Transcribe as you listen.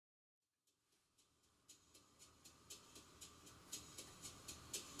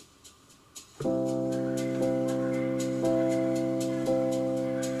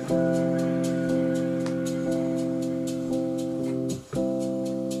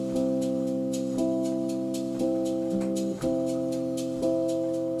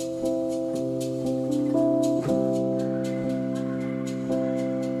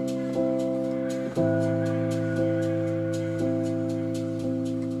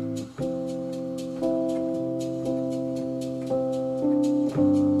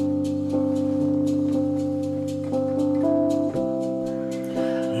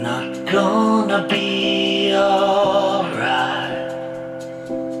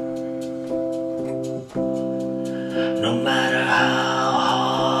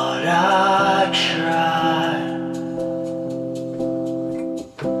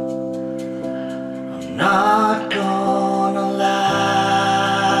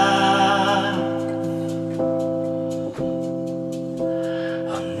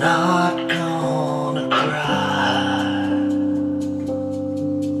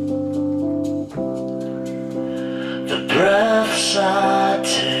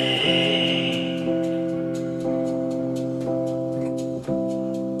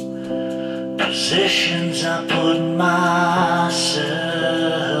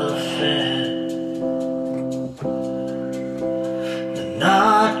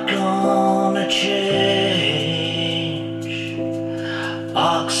change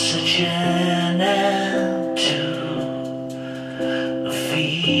oxygen into a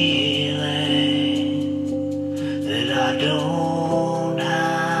feeling that I don't have.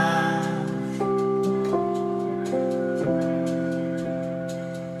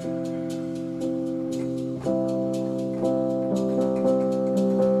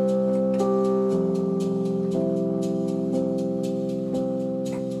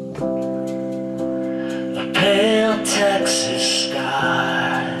 A pale Texas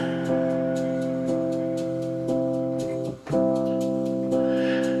sky,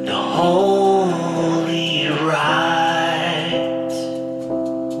 the holy rite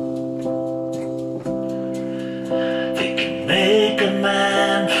that can make a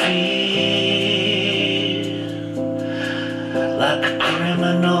man feel like a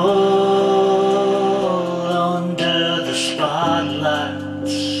criminal under the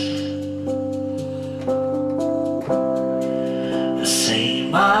spotlights. The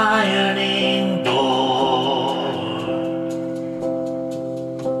same ironing board,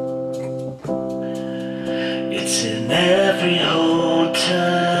 it's in every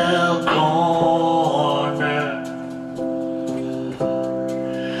hotel corner.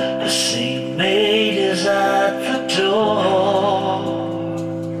 The same maid is at the door.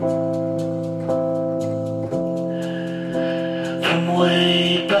 From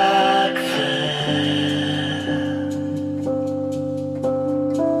way back then,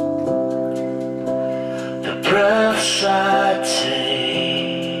 the breaths I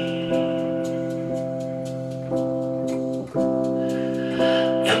take,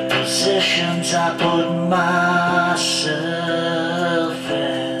 the positions I put myself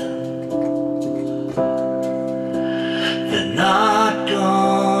in, they're not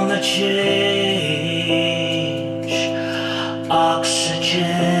gonna change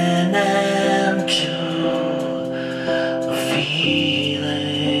oxygen into a feeling.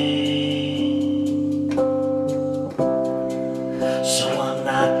 So I'm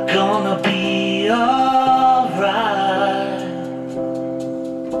not gonna be alright,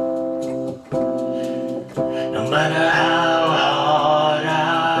 no matter how